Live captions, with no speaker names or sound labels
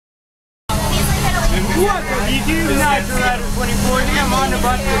What's up, YouTube? johnledez 24. I'm on the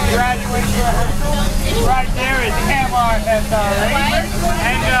bus for graduation rehearsal. Right there is MRSRA.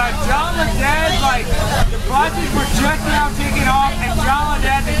 And johnledez, like, the buses were just now taking off, and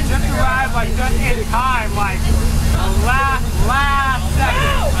johnledez has just arrived, like, just in time, like, last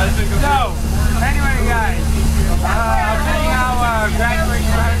second. So, anyway, guys, I'll tell you how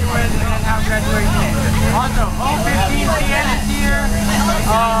graduation rehearsal is and then how graduation is. Also, home 15 p.m. is here.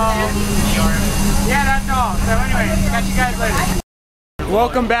 Yeah, that's all. So anyway, catch you guys later.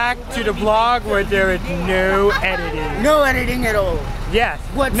 Welcome back to the vlog where there is no editing. No editing at all. Yes.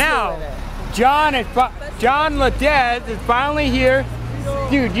 What's now, johnledez is finally here.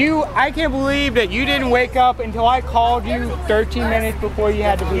 Dude, I can't believe that you didn't wake up until I called you 13 minutes before you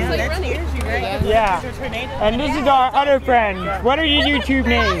had to be here. Yeah. And this is our other friend. What are your YouTube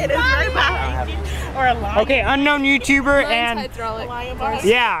names? It is very bad. Or a lion. Okay, unknown YouTuber and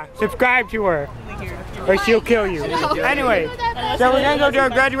yeah, subscribe to her or she'll kill you. Anyway, so we're gonna go to our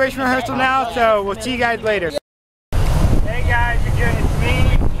graduation rehearsal now, so we'll see you guys later. Hey guys, it's me,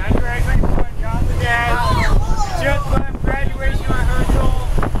 I'm graduating from johnledez. Just left graduation rehearsal.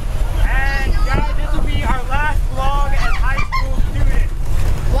 And guys, this will be our last vlog as high school students.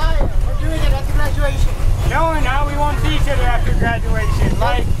 Why? We're doing it after graduation. No, we're not. We won't see each other after graduation.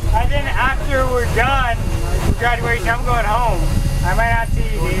 Like, and then after we're done with graduation, I'm going home. I might not see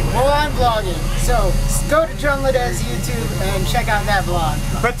you, dude. Well, I'm vlogging. So, go to johnledez YouTube and check out that vlog.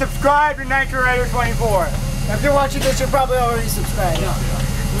 But subscribe to johnledez 24. If you're watching this, you're probably already subscribed.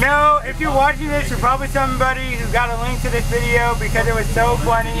 No, if you're watching this, you're probably somebody who got a link to this video because it was so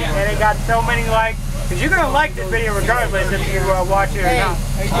funny and it got so many likes. Because you're going to like this video regardless if you watch it or not.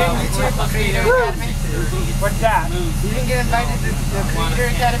 Are you doing YouTube Creator Academy? What's that? You didn't get invited to the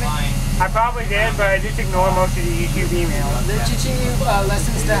Creator Academy? I probably did, but I just ignore most of the YouTube emails. They're teaching you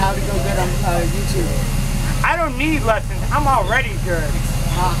lessons to how to go good on YouTube. I don't need lessons. I'm already good.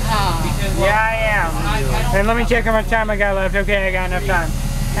 Yeah, I am. And let me check how much time I got left. Okay, I got enough time.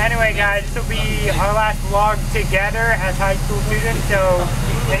 Anyway, guys, this will be our last vlog together as high school students, so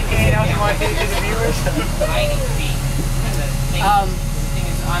anything else you want to say to the viewers?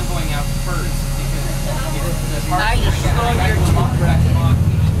 I'm going out first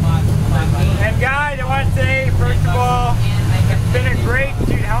And guys, I want to say, first of all, it's been a great,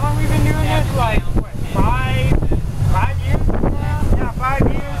 dude, how long have we been doing this? Like, what, 5 years now? Yeah, 5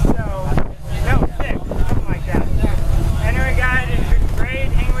 years, so, no, 6, something like that. Anyway, guys, it's been great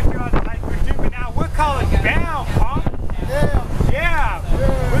hanging with you all as a high school student, but now we're college bound, huh? Yeah.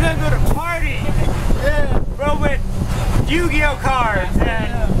 We're gonna go to parties. Bro, with Yu-Gi-Oh cards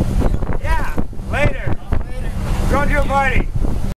and, yeah, later. Go to a party.